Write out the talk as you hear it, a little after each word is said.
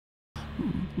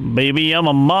Baby, I'm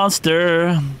a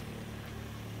monster.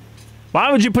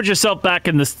 Why would you put yourself back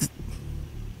in this?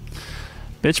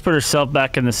 Bitch put herself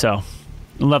back in the cell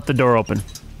and left the door open.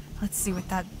 Let's see what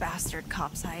that bastard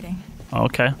cop's hiding.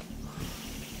 Okay.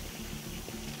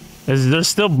 Is there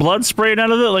still blood spraying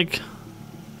out of it? Like...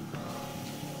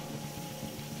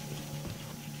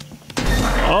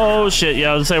 Oh shit,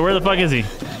 yeah, I was gonna say, where the fuck is he?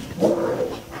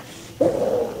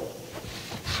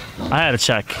 I had to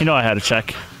check. You know I had to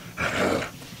check.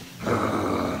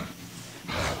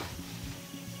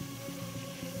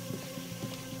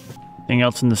 Anything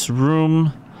else in this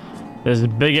room? There's a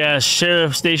big ass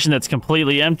sheriff station that's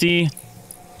completely empty.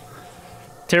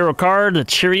 Tarot card, the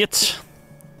chariot.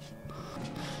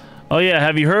 Oh yeah,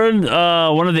 have you heard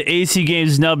one of the AC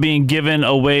games is now being given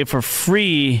away for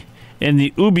free in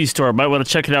the Ubi store? Might want to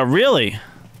check it out. Really?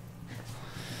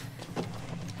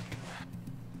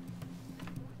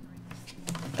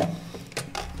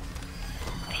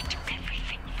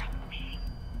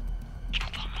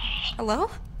 Hello?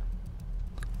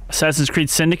 Assassin's Creed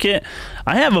Syndicate.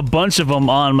 I have a bunch of them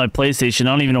on my PlayStation. I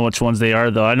don't even know which ones they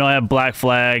are though. I know I have Black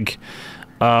Flag,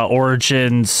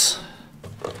 Origins,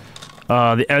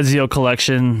 the Ezio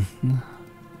collection.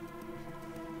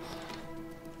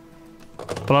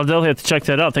 But I'll definitely have to check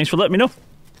that out. Thanks for letting me know.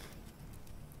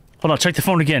 Hold on, check the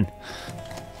phone again.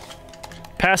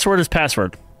 Password is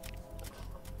password.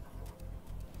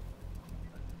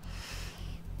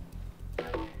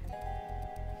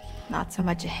 Not so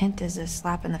much a hint as a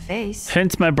slap in the face.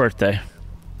 Hint's my birthday.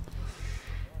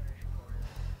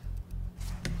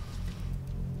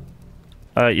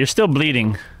 You're still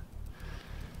bleeding.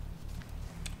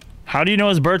 How do you know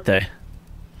his birthday?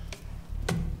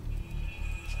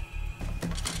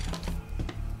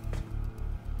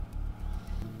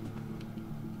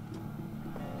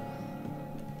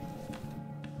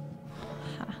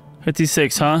 Huh.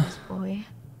 56, huh? Boy.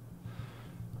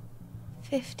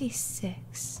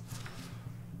 56.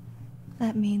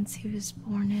 That means he was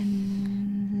born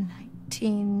in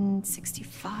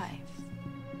 1965.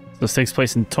 This takes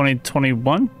place in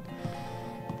 2021?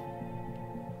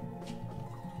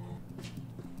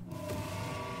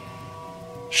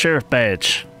 Sheriff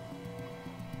badge.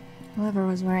 Whoever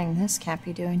was wearing this can't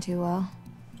be doing too well.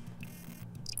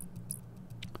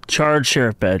 Charge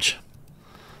sheriff badge.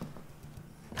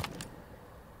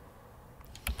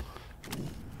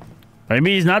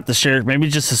 Maybe he's not the sheriff. Maybe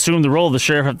he just assumed the role of the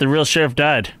sheriff if the real sheriff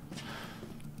died.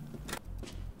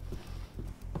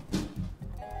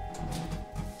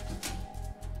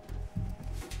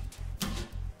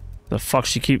 The fuck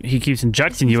he keeps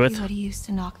injecting you with? What he used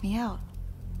to knock me out.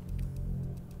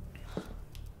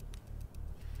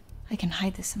 I can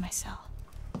hide this in my cell.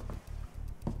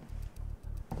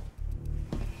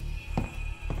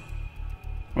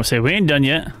 I'll say we ain't done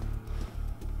yet.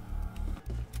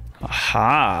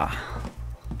 Aha.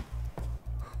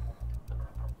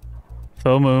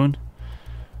 Full moon.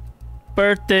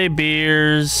 Birthday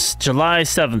beers. July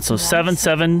 7th. So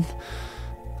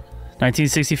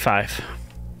 7/7/1965.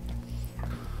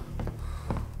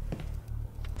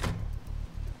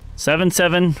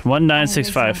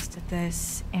 7/7/1965. I've exhausted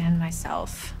this and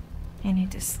myself. I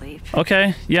need to sleep.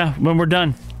 Okay, yeah, when we're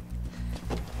done.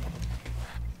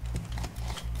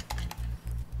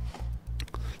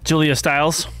 Julia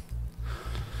Stiles.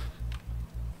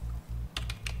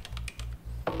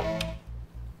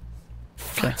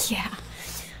 Fuck yeah.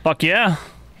 Fuck yeah.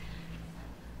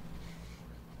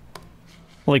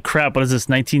 Holy crap, what is this,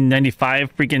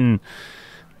 1995? Freaking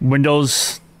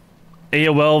Windows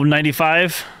AOL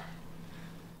 95?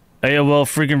 AOL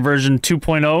freaking version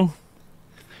 2.0? You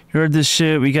heard this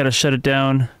shit? We gotta shut it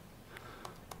down.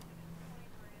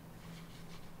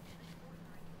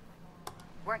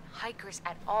 Weren't hikers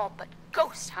at all, but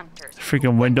ghost hunters.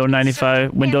 Freaking Windows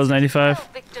 95. Windows 95.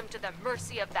 Victim to the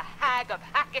mercy of the Hag of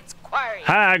Hackett's Quarry.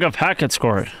 Hag of Hackett's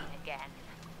Quarry. Again.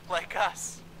 Like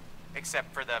us.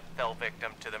 Except for the fell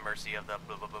victim to the mercy of the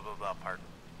blah blah blah blah blah part.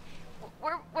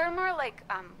 We're more like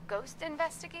ghost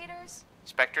investigators.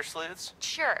 Spectre sleuths?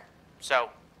 Sure. So,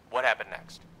 what happened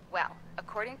next? Well,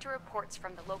 according to reports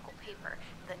from the local paper,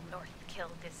 the North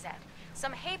Kill Gazette,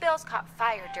 some hay bales caught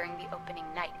fire during the opening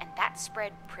night, and that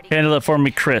spread pretty. Handle it for me,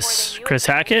 Chris. Chris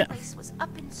Hackett. The place was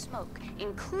up in smoke,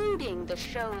 including the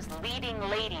show's leading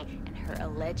lady and her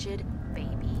alleged baby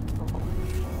boy.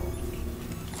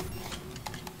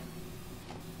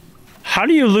 How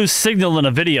do you lose signal in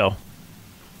a video?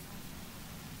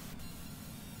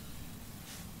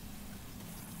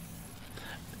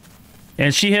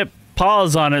 And she hit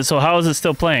pause on it, so how is it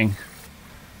still playing?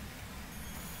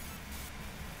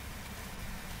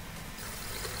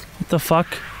 What the fuck?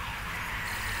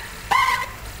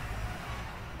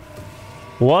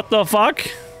 What the fuck?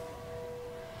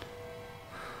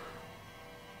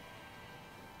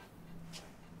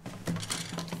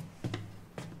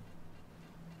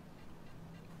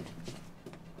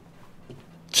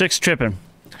 Chick's tripping.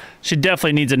 She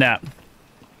definitely needs a nap.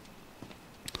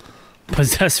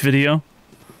 Possessed video.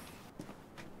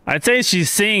 I'd say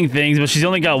she's seeing things, but she's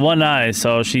only got one eye,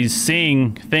 so she's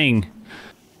seeing thing.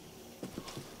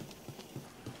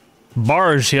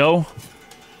 Barge, yo.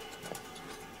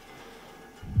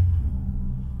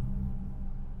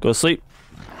 Go to sleep.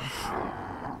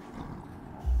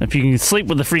 If you can sleep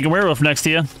with the freaking werewolf next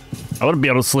to you, I wouldn't be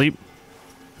able to sleep.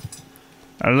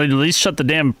 I'd at least shut the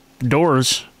damn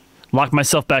doors. Lock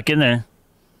myself back in there.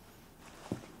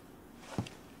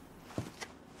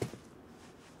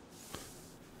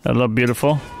 That look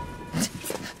beautiful.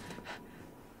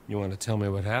 You want to tell me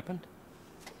what happened?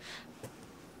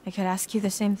 I could ask you the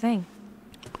same thing.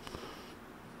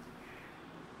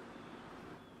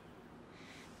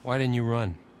 Why didn't you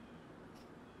run?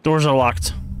 Doors are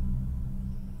locked.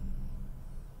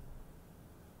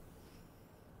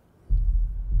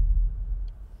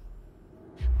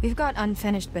 We've got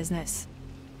unfinished business.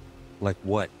 Like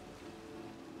what?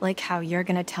 Like how you're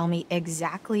gonna tell me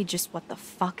exactly just what the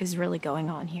fuck is really going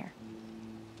on here.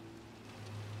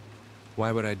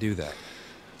 Why would I do that?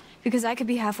 Because I could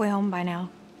be halfway home by now.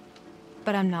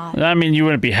 But I'm not. I mean, you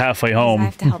wouldn't be halfway Because home. I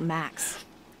have to help Max.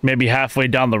 Maybe halfway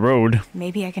down the road.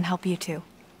 Maybe I can help you too.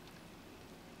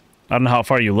 I don't know how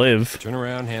far you live. Turn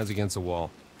around, hands against the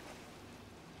wall.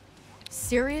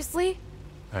 Seriously?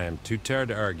 I am too tired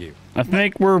to argue. I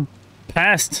think we're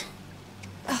past.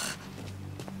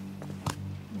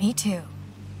 Me too.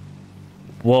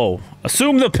 Whoa.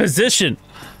 Assume the position.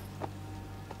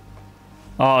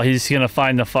 Oh, he's gonna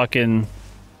find the fucking...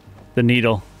 the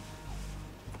needle.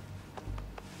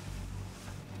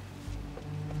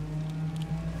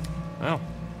 Well,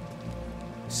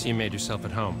 see you made yourself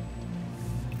at home.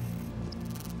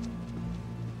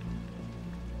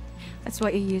 That's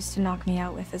what you used to knock me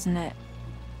out with, isn't it?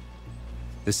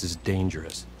 This is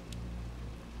dangerous.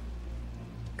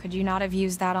 Could you not have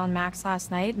used that on Max last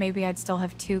night? Maybe I'd still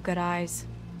have two good eyes.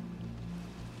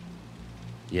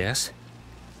 Yes?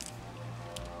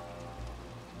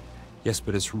 Yes,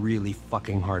 but it's really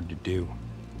fucking hard to do.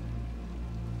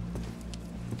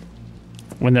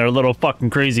 When they're a little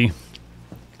fucking crazy.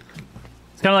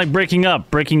 It's kind of like breaking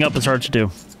up. Breaking up is hard to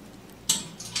do.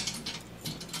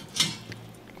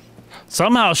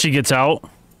 Somehow she gets out.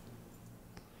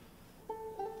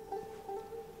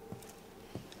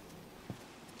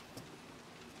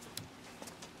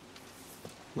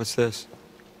 What's this?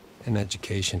 An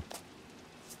education.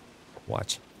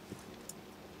 Watch.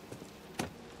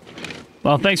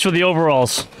 Well, thanks for the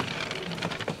overalls.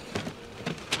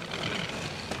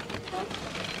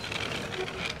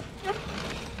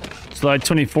 July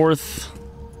 24th.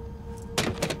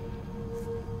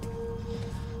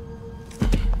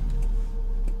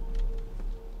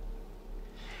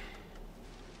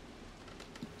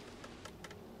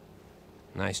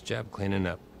 Nice job cleaning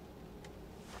up.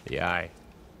 The eye.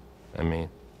 I mean.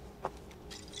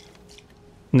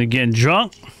 And again,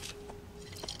 drunk.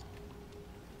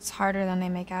 It's harder than they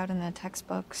make out in the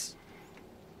textbooks.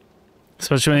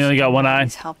 Especially when you only got one eye.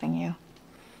 He's helping you.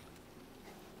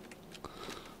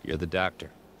 You're the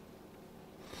doctor.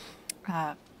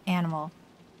 Animal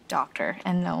doctor.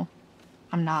 And no,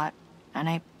 I'm not. And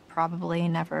I probably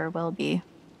never will be.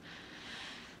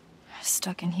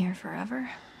 Stuck in here forever.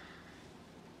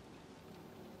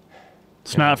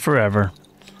 It's not forever.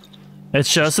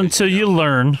 It's just until you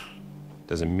learn.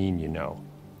 Doesn't mean you know.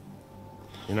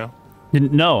 You know?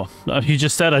 No, you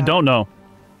just said I don't know.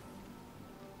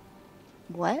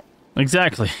 What?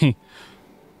 Exactly.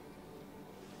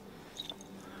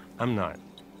 I'm not.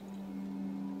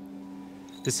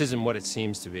 This isn't what it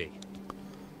seems to be.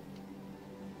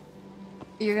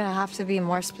 You're gonna have to be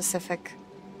more specific.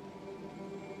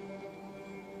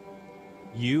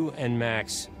 You and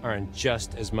Max are in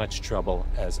just as much trouble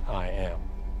as I am.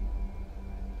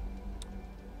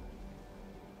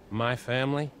 My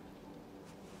family?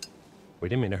 We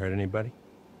didn't mean to hurt anybody.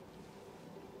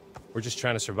 We're just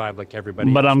trying to survive like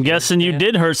everybody But else. I'm guessing you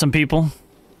did hurt some people.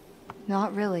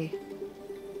 Not really.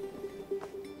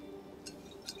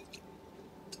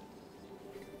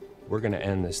 We're gonna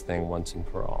end this thing once and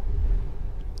for all.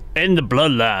 In the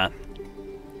bloodline.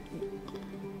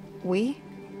 We?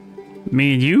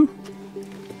 Me and you?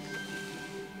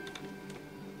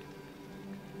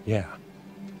 Yeah.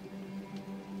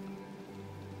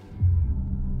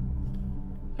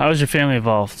 How is your family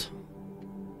involved?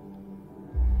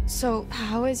 So,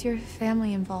 how is your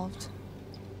family involved?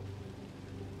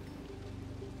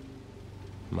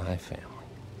 My family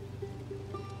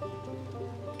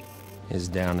is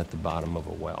down at the bottom of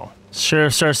a well.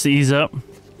 Sheriff starts to ease up.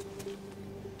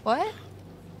 What?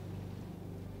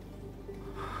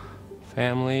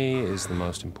 Family is the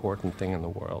most important thing in the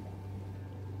world.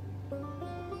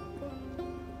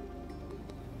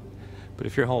 But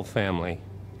if your whole family,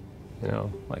 you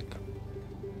know, like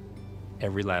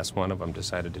every last one of them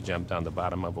decided to jump down the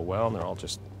bottom of a well and they're all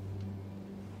just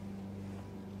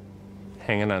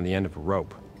hanging on the end of a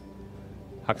rope,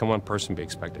 how can one person be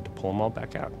expected to pull them all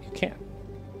back out? You can't.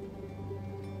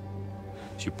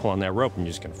 So you pull on that rope and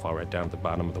you're just going to fall right down at the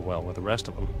bottom of the well with the rest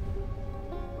of them.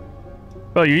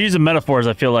 Bro, you're using metaphors,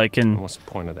 I feel like, and What's the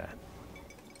point of that?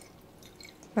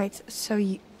 Right, so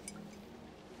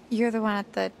you're the one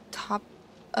at the top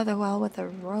of the well with a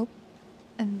rope?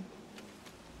 And...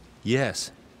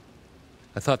 Yes.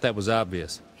 I thought that was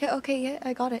obvious. Yeah, okay, yeah,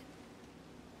 I got it.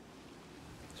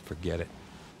 Just forget it.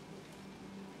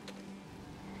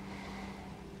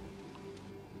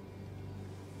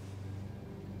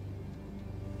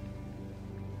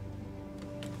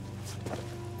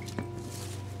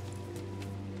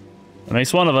 that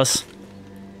makes one of us.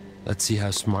 Let's see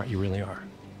how smart you really are.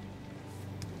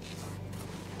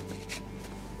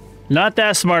 Not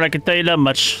that smart, I can tell you that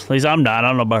much. At least I'm not. I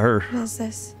don't know about her. What is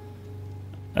this?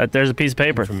 There's a piece of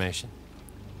paper. Information.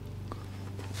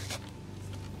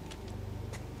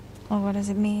 Well, what does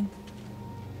it mean?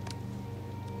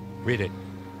 Read it.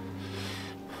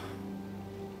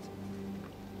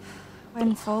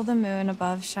 When full the moon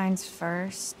above shines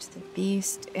first, the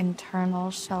beast internal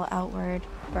shall outward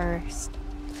burst.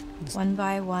 One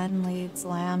by one leads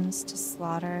lambs to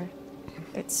slaughter.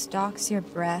 It stalks your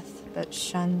breath, but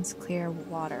shuns clear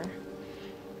water.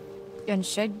 And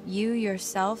should you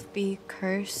yourself be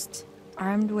cursed,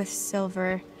 armed with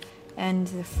silver and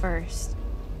the first,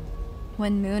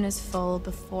 when moon is full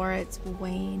before its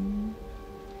wane,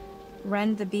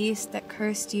 rend the beast that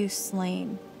cursed you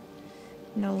slain.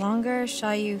 No longer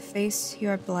shall you face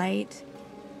your blight,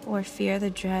 or fear the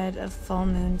dread of full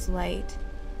moon's light.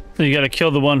 So you gotta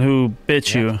kill the one who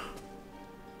bit you.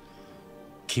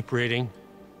 Keep reading.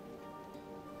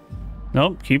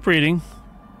 Nope, keep reading.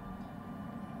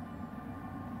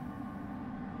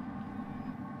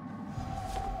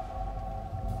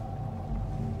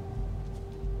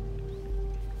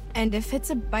 And if it's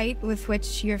a bite with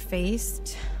which you're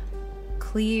faced,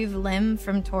 cleave limb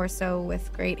from torso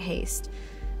with great haste.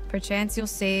 Perchance you'll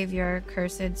save your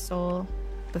cursed soul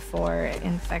before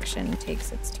infection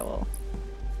takes its toll.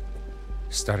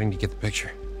 Starting to get the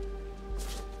picture.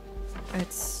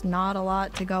 It's not a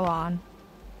lot to go on.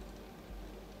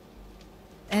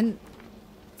 And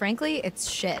frankly, it's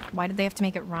shit. Why did they have to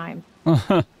make it rhyme?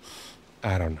 I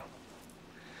don't know.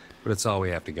 But it's all we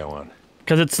have to go on.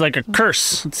 Because it's like a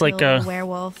curse. It's like Kill a... the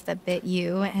werewolf that bit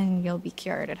you and you'll be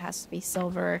cured. It has to be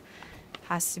silver,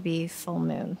 has to be full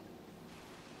moon.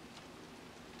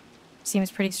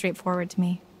 Seems pretty straightforward to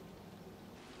me.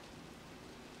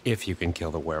 If you can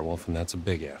kill the werewolf, and that's a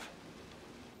big if.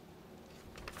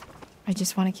 I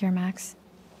just want to cure Max.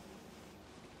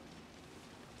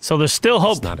 So there's still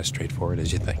hope. It's not as straightforward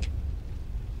as you think.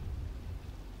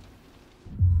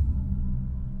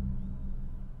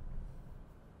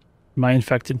 Am I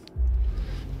infected?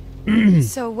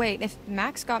 So wait, if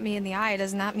Max got me in the eye,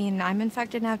 doesn't that mean I'm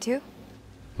infected now too?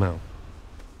 No.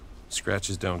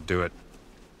 Scratches don't do it.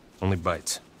 Only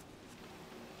bites.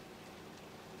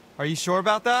 Are you sure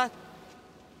about that?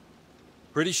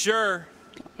 Pretty sure.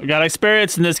 I got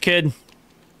experience in this, kid.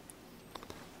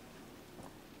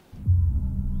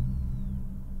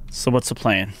 So what's the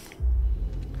plan?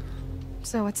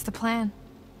 So what's the plan?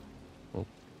 Well,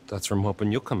 that's where I'm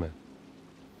hoping you'll come in.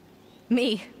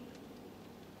 Me?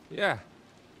 Yeah.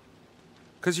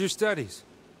 'Cause your studies.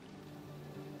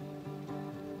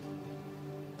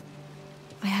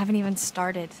 I haven't even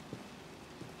started.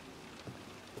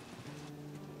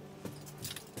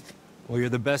 Well, you're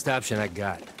the best option I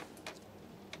got.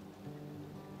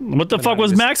 What the fuck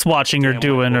was Max watching or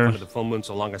doing? Or Under the full moon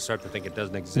so long I start to think it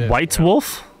doesn't exist. White's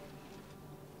Wolf?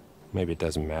 Maybe it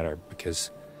doesn't matter,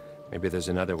 because maybe there's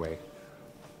another way.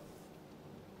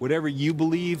 Whatever you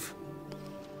believe,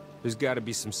 there's got to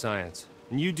be some science.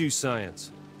 And you do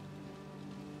science.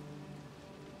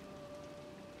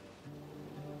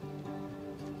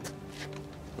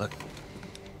 Look,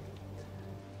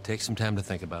 take some time to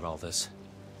think about all this.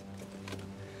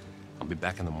 I'll be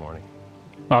back in the morning.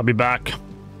 I'll be back.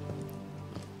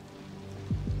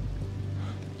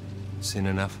 Seen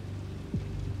enough?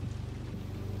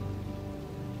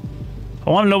 I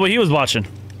want to know what he was watching.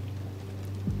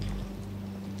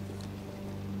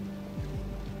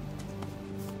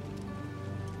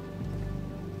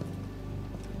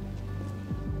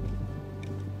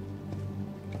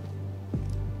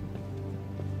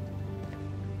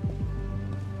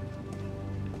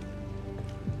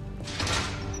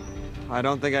 I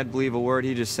don't think I'd believe a word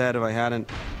he just said if I hadn't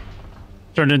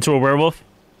Turned into a werewolf?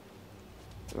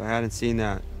 seen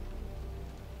that.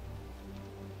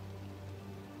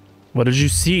 What did you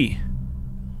see?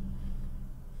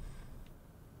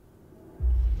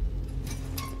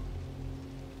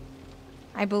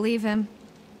 I believe him.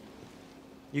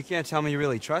 You can't tell me you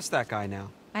really trust that guy now.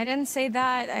 I didn't say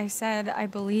that. I said I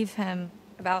believe him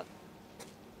about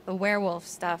the werewolf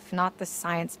stuff, not the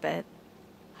science bit.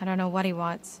 I don't know what he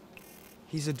wants.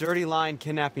 He's a dirty lying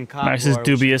kidnapping cop. Max is Laura. We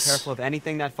should be dubious. careful of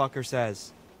anything that fucker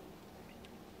says.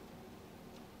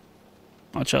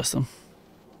 I'll trust him.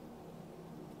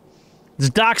 It's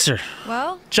Doxer.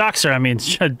 Well, Joxer, I mean.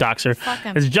 Doxer. Fuck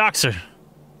him. It's Joxer.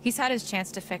 he's had his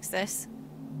chance to fix this.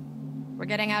 We're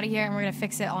getting out of here and we're gonna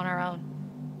fix it on our own.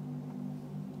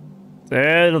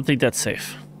 I don't think that's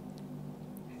safe.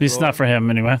 At least not for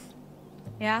him, anyway.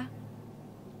 Yeah?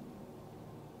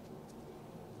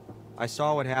 I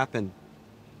saw what happened.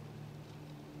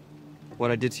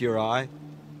 What I did to your eye.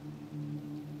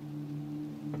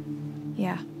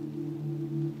 Yeah.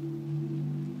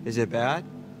 Is it bad?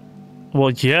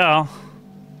 Well, yeah.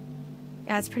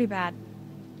 Yeah, it's pretty bad.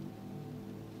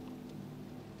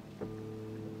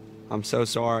 I'm so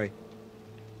sorry.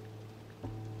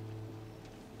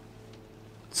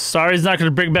 Sorry's not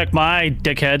gonna bring back my eye,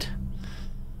 dickhead.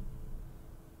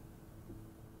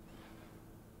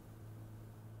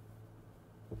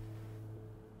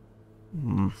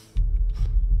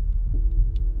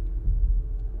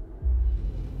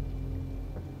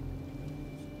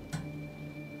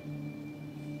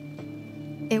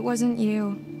 It wasn't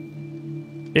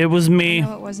you. It was me.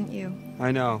 No, it wasn't you.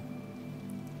 I know,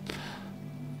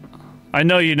 I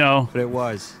know you know. but it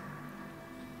was.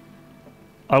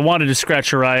 I wanted to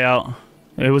scratch your eye out.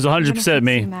 It was I'm gonna 100% fix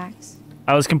me. you, Max.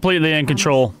 I was completely in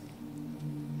control.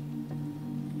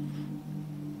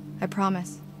 I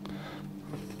promise.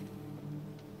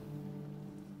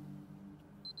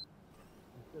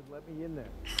 Let me in there.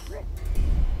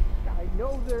 I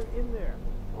know they're in there.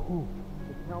 Who?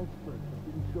 The counselor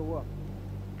didn't show up.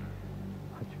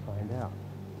 How'd you find out?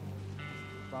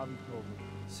 Bobby told me.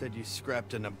 Said you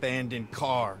scrapped an abandoned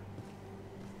car.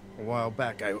 A while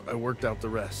back, I worked out the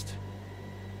rest.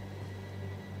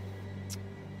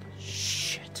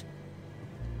 Shit.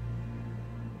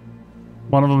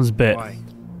 One of them's bit. Why?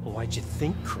 Why'd you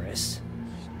think, Chris?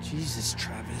 Jesus,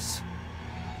 Travis.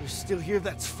 You're still here?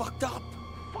 That's fucked up.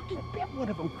 Fucking bit one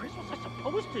of them. Chris, what was I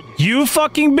supposed to do? You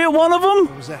fucking bit one of them?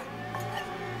 What was that?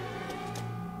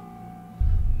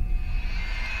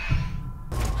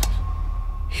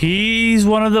 He's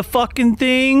one of the fucking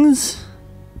things?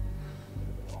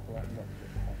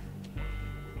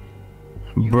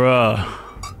 Bruh.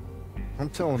 I'm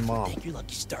telling Mom. Think your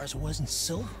lucky stars wasn't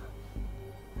silver?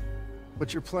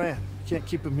 What's your plan? You can't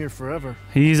keep him here forever.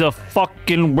 He's a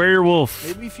fucking werewolf.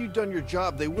 Maybe if you'd done your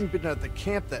job, they wouldn't have been at the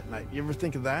camp that night. You ever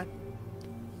think of that?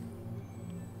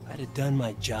 If I'd have done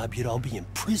my job, you'd all be in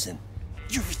prison.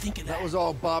 You ever think of that? That was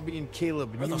all Bobby and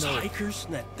Caleb, and Or you those know it. hikers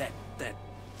and that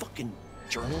fucking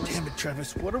journalist? Damn it,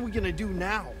 Travis. What are we gonna do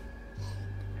now?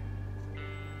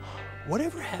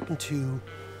 Whatever happened to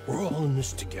we're all in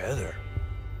this together?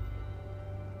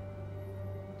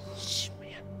 Shh,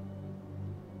 man.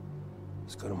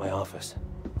 Let's go to my office.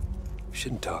 We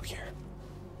shouldn't talk here.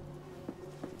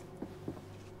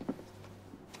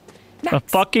 The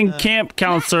fucking camp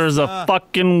counselor is a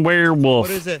fucking werewolf.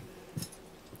 What is it?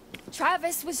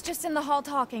 Travis was just in the hall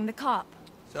talking, the cop.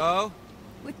 So?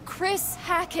 With Chris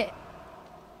Hackett.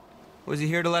 Was he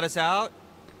here to let us out?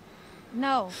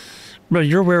 No, Bro,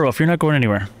 you're a werewolf. You're not going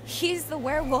anywhere. he's the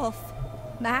werewolf,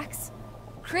 Max.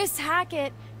 Chris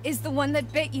Hackett is the one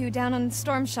that bit you down on the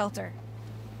storm shelter.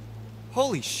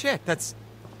 Holy shit, that's...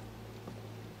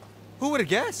 Who would have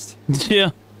guessed? Yeah.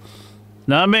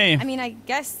 Not me. I mean, I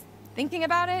guess thinking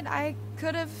about it, I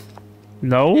could have.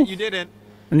 No. You didn't.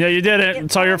 Yeah, you did it.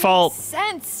 It's all your fault.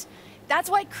 Sense. That's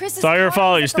why Chris is. It's all your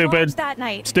fault, you stupid. That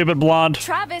night. Stupid blonde.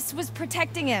 Travis was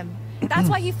protecting him. That's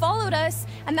why he followed us,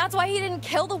 and that's why he didn't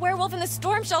kill the werewolf in the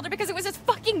storm shelter, because it was his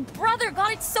fucking brother.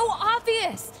 God, it's so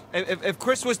obvious. If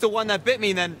Chris was the one that bit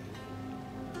me, then...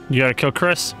 You gotta kill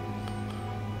Chris.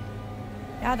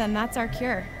 Yeah, then that's our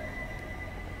cure.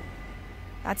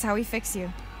 That's how we fix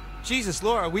you. Jesus,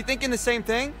 Laura, are we thinking the same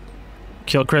thing?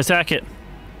 Kill Chris Hackett.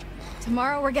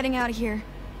 Tomorrow we're getting out of here.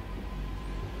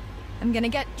 I'm gonna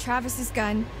get Travis's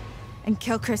gun and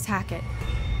kill Chris Hackett.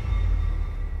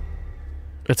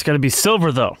 It's gotta be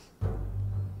silver, though.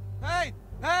 Hey!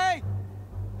 Hey!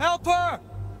 Help her!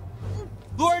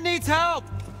 Laura needs help!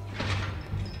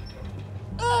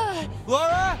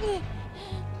 Laura?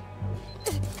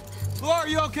 Laura, are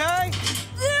you okay?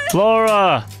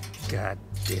 Laura! God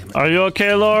damn it. Are you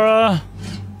okay, Laura?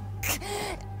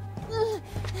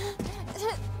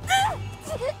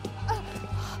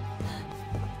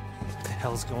 What the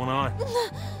hell's going on?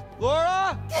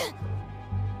 Laura!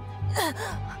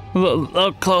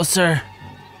 Look closer.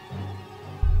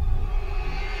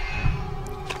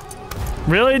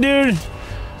 Really, dude?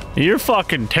 You're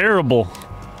fucking terrible.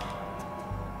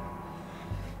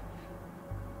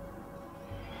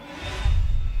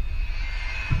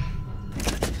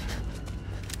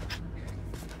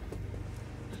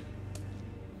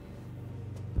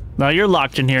 Now you're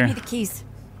locked in here. Give me the keys.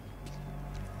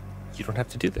 You don't have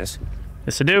to do this.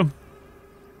 Yes, I do. I'm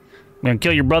gonna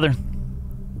kill your brother.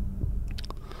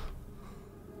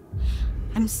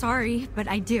 I'm sorry, but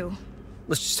I do.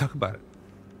 Let's just talk about it.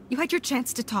 You had your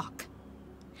chance to talk.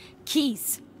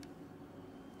 Keys.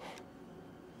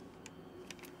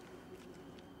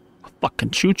 I'll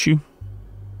fucking shoot you.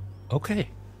 Okay.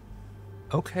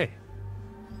 Okay.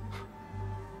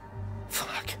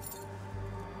 Fuck.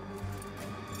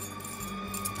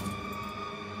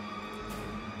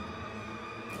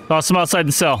 Toss him outside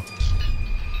the cell.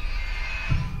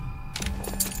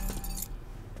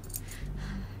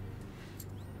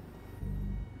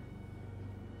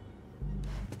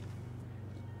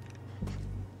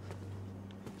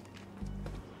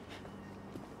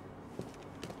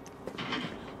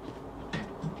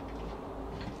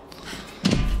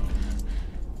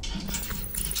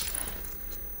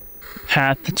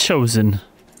 Path chosen.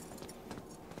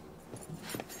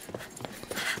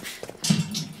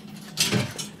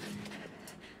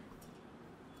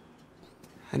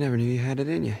 I never knew you had it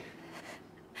in you.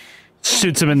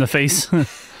 Shoots him in the face.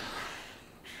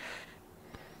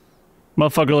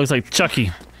 Motherfucker looks like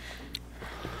Chucky.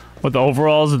 With the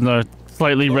overalls and the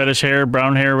slightly reddish hair,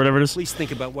 brown hair, whatever it is. Please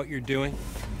think about what you're doing.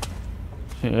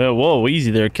 Yeah, whoa,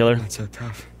 easy there, killer. Not so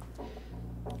tough.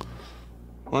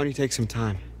 Why don't you take some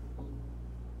time?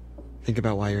 Think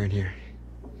about why you're in here.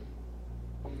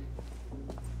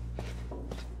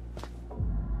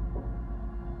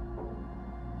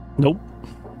 Nope.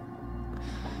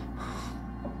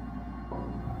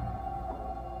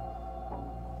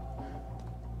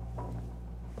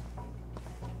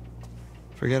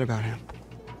 Forget about him.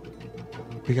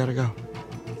 We gotta go.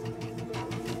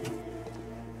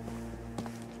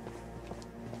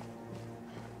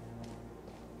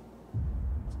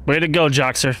 Way to go,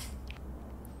 Joxer.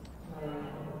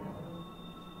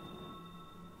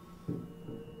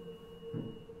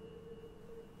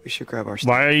 We should grab our stuff.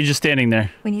 Why are you just standing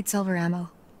there? We need silver ammo.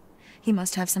 He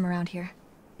must have some around here.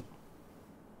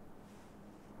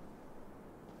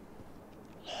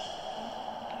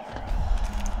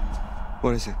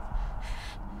 What is it?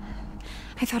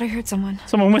 I thought I heard someone.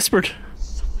 Someone whispered.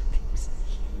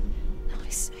 No, I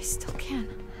still can.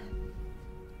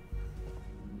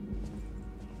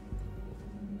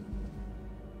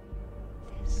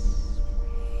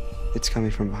 It's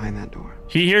coming from behind that door.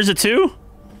 He hears it too?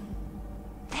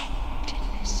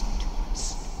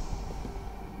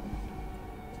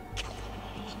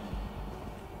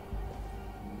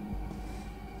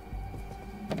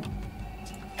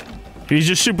 He's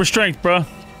just super strength, bro.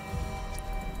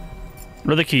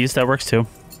 Or the keys, that works too.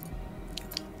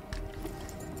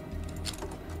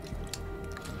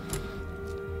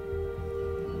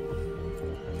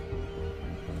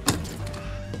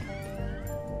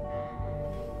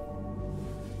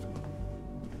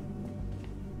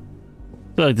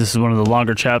 I feel like this is one of the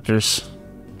longer chapters.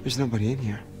 There's nobody in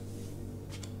here.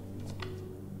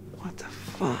 What the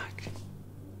fuck?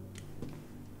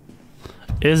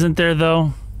 Isn't there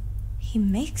though? He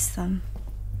makes them.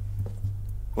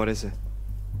 What is it?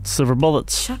 Silver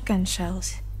bullets. Shotgun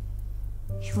shells.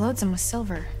 He loads them with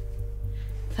silver.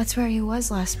 That's where he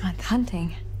was last month,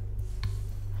 hunting.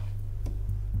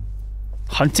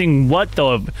 Hunting what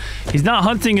though? He's not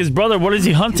hunting his brother. What is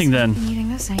he hunting then? Isn't eating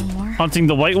this anymore. Hunting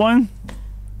the white one?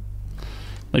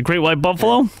 The great white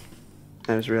buffalo?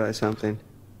 I just realized something.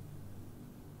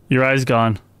 Your eye's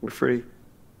gone. We're free.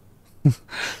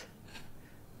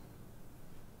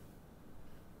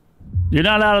 You're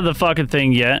not out of the fucking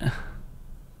thing yet.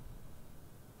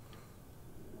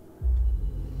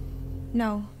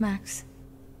 No, Max.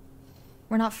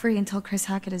 We're not free until Chris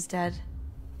Hackett is dead.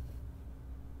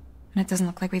 And it doesn't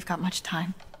look like we've got much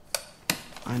time.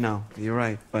 I know, you're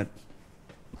right, but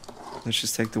let's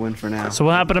just take the win for now. So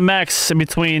what happened to Max in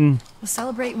between? We'll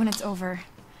celebrate when it's over.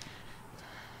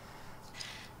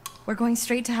 We're going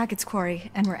straight to Hackett's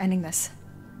Quarry, and we're ending this.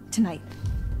 Tonight.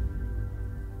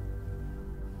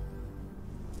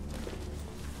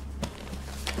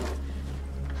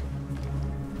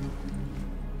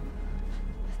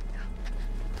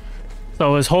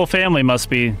 So his whole family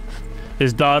must be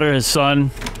His daughter, his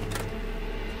son.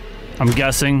 I'm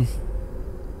guessing.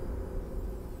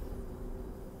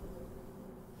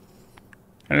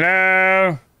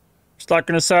 Hello? Stuck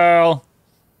in a cell.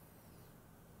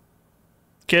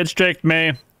 Kids tricked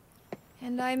me.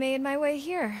 And I made my way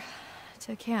here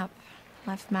to camp.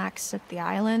 Left Max at the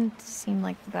island. Seemed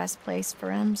like the best place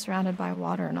for him, surrounded by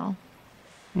water and all.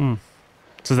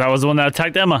 So that was the one that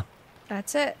attacked Emma.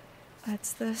 That's it.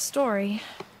 That's the story.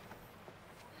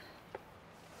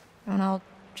 Don't all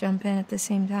jump in at the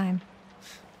same time.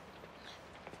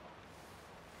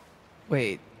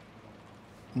 Wait.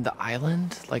 The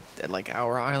island? Like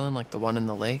our island? Like the one in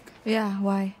the lake? Yeah,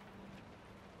 why?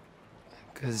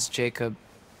 Because Jacob,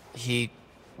 he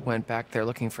went back there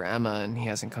looking for Emma and he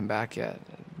hasn't come back yet.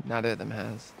 Neither of them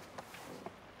has.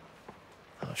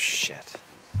 Oh, shit.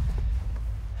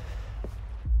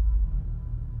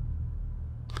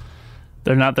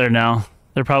 They're not there now.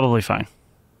 They're probably fine.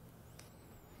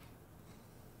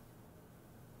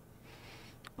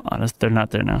 Honest, they're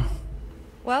not there now.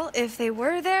 Well, if they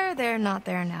were there, they're not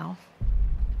there now.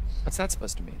 What's that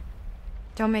supposed to mean?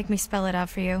 Don't make me spell it out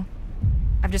for you.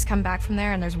 I've just come back from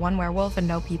there and there's one werewolf and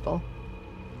no people.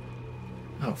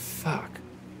 Oh, fuck.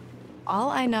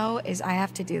 All I know is I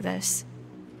have to do this.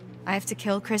 I have to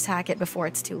kill Chris Hackett before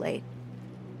it's too late.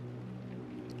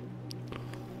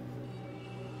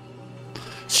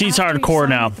 She's After you hardcore saw me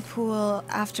now. at the pool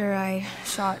after I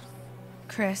shot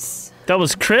Chris, That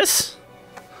was Chris?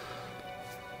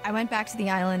 I went back to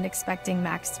the island expecting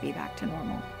Max to be back to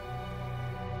normal.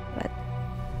 But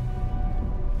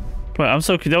Wait, I'm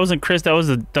so that wasn't Chris. That was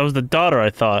the daughter.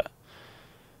 I thought.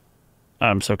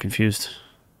 I'm so confused.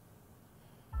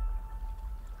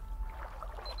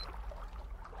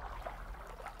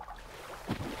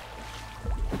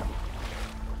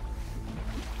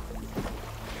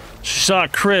 She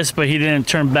shot Chris, but he didn't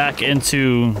turn back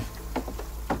into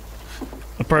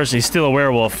a person. He's still a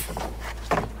werewolf.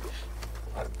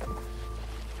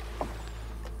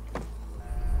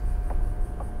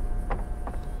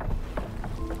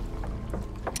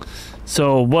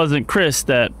 So it wasn't Chris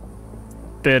that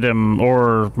bit him,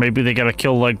 or maybe they gotta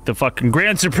kill like the fucking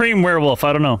Grand Supreme werewolf.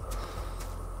 I don't know.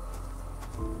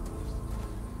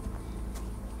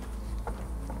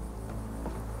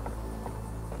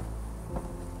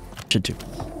 Should do.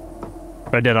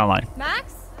 Red Dead Online.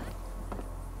 Max?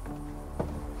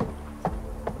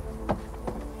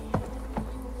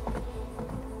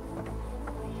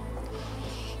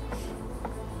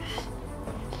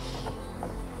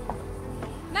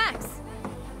 Max?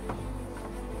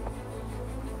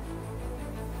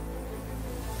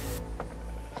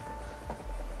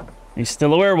 He's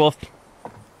still a werewolf.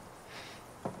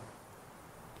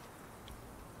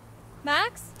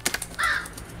 Max?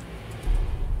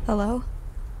 Hello?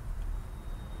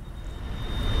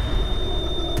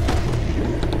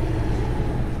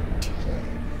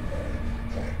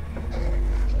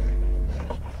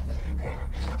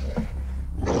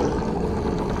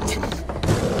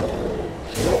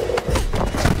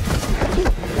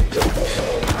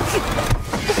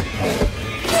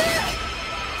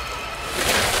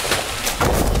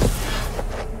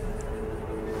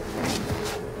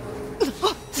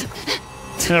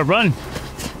 Yeah, run.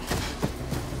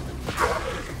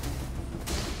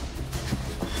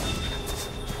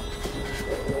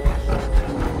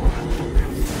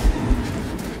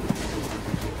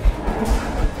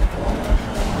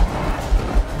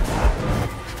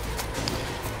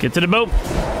 Get to the boat.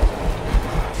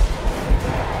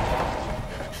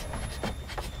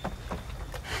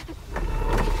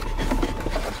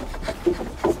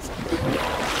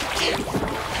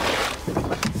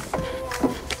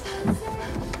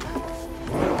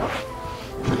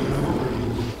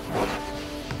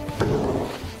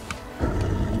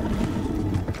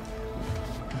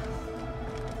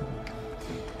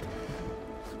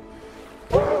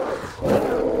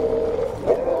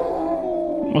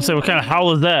 We'll say, what kind of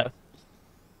howl is that?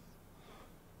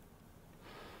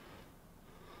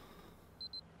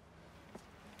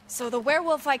 So the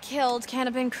werewolf I killed can't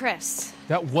have been Chris.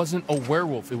 That wasn't a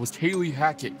werewolf. It was Kaylee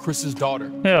Hackett, Chris's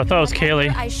daughter. Yeah, I thought it was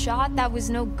Kaylee. I shot, that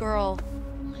was no girl.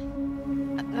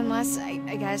 Unless,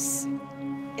 I guess,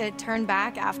 it turned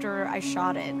back after I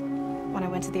shot it when I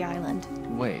went to the island.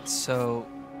 Wait, so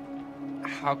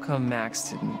how come Max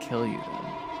didn't kill you then?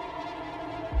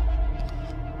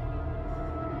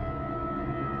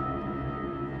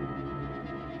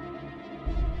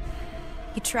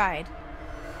 He tried.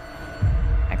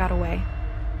 I got away.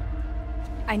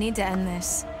 I need to end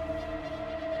this.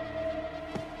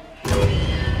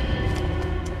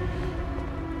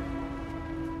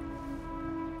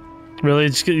 Really?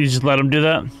 You just let him do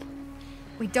that?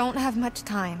 We don't have much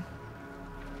time.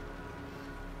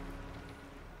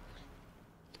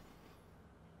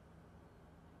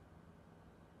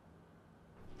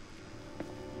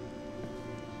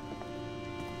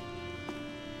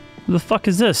 Who the fuck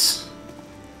is this?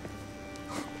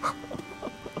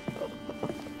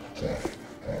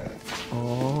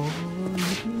 Oh,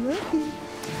 looky.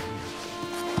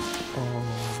 Oh.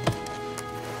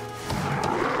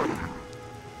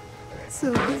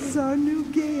 So this is our new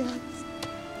guest.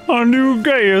 Our new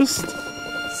guest.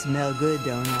 Smell good,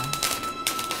 don't I?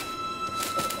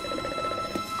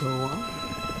 Go on.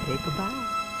 Take a bite.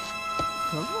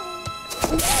 Come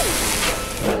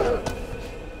on.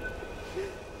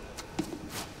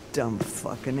 Dumb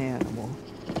fucking animal.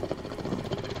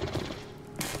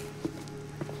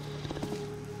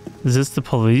 Is this the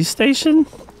police station?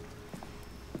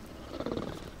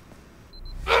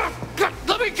 God,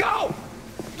 let me go!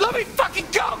 Let me fucking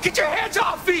go! Get your hands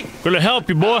off me! Gonna help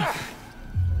you, boy.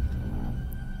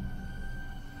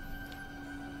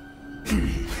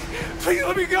 Please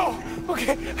let me go!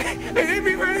 Okay? I didn't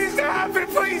mean for this to happen,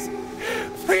 please!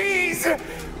 Please!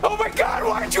 Oh my god,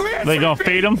 why aren't you answering They gonna me?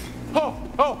 feed him? Oh!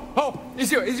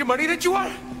 Is your money that you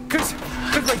want? Cause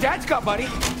my dad's got money.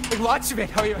 Like lots of it.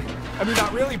 I mean,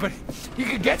 not really, but you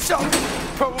could get some.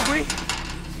 Probably.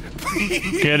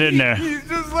 Please. Get in there. Please,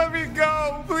 just let me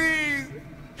go, please.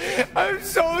 I'm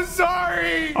so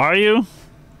sorry. Are you?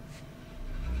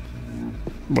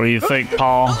 What do you think,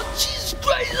 Paul? Oh, Jesus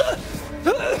Christ.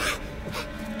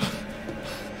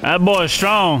 That boy's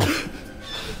strong.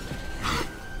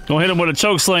 Gonna hit him with a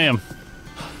choke slam.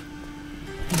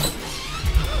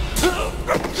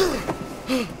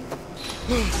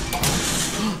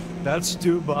 That's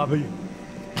two, Bobby.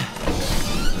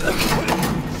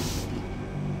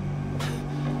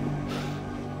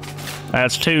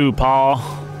 That's two, Paul.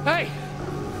 Hey!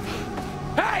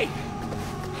 Hey!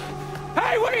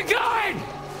 Hey, where you going?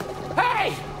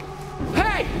 Hey!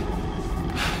 Hey!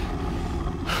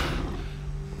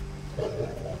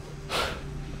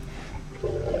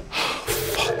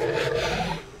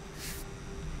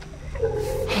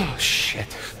 Oh,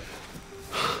 shit.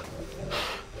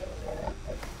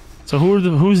 So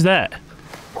who's that?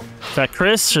 Is that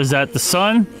Chris or is that the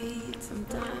son?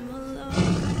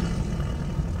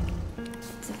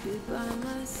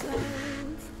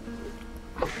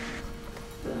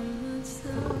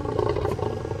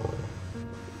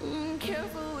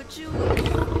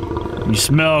 You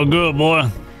smell good, boy.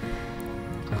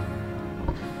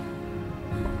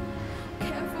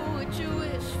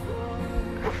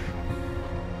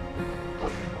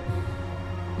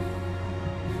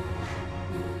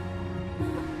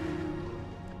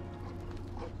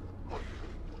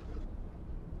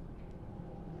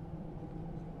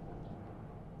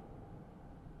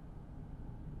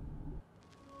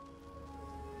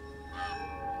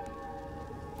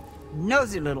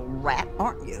 Nosy little rat,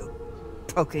 aren't you?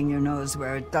 Poking your nose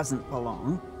where it doesn't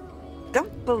belong.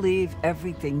 Don't believe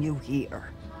everything you hear.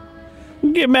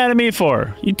 You get mad at me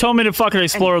for? You told me to fucking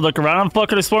explore and look around. I'm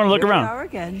fucking exploring and look Here we around. are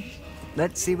again.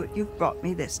 Let's see what you've brought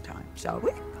me this time, shall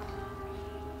we?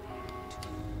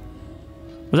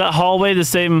 Was that hallway the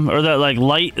same, or that like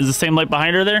light is the same light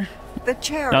behind her there? The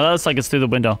chariot. No, that's like it's through the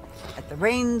window. At the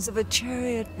reins of a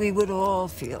chariot, we would all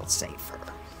feel safer.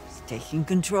 Taking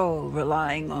control,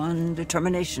 relying on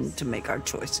determination to make our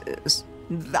choices.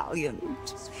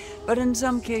 Valiant, but in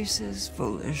some cases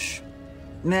foolish.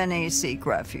 Many seek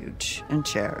refuge in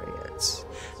chariots,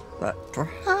 but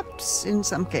perhaps in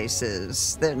some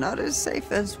cases they're not as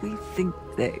safe as we think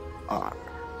they are.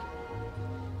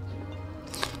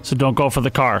 So don't go for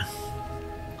the car.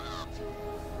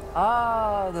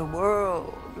 Ah, the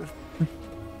world.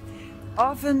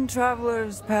 Often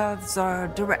travelers' paths are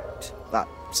direct, but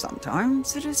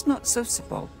sometimes it is not so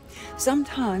simple.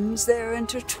 Sometimes they're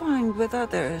intertwined with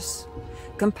others.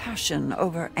 Compassion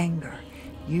over anger.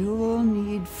 You will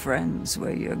need friends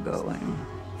where you're going.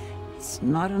 It's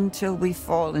not until we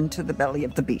fall into the belly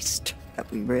of the beast that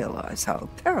we realize how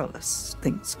perilous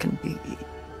things can be.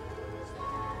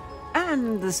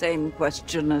 And the same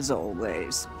question as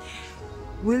always.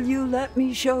 Will you let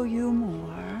me show you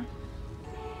more?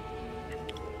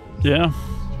 Yeah.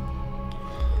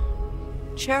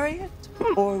 Chariot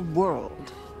or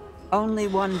world? Only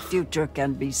one future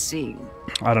can be seen.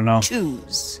 I don't know.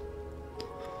 Choose.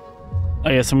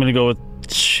 I guess I'm gonna go with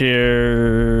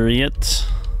chariot.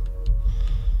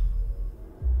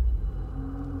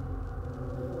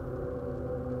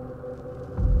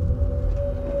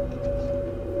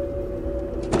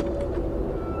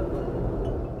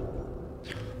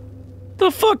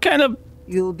 The fuck kind of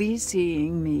You'll be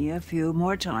seeing me a few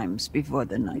more times before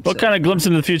the night's What kind of glimpse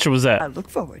into the future was I that? look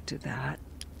forward to that,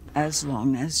 as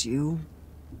long as you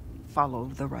follow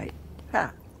the right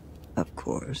path, of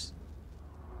course.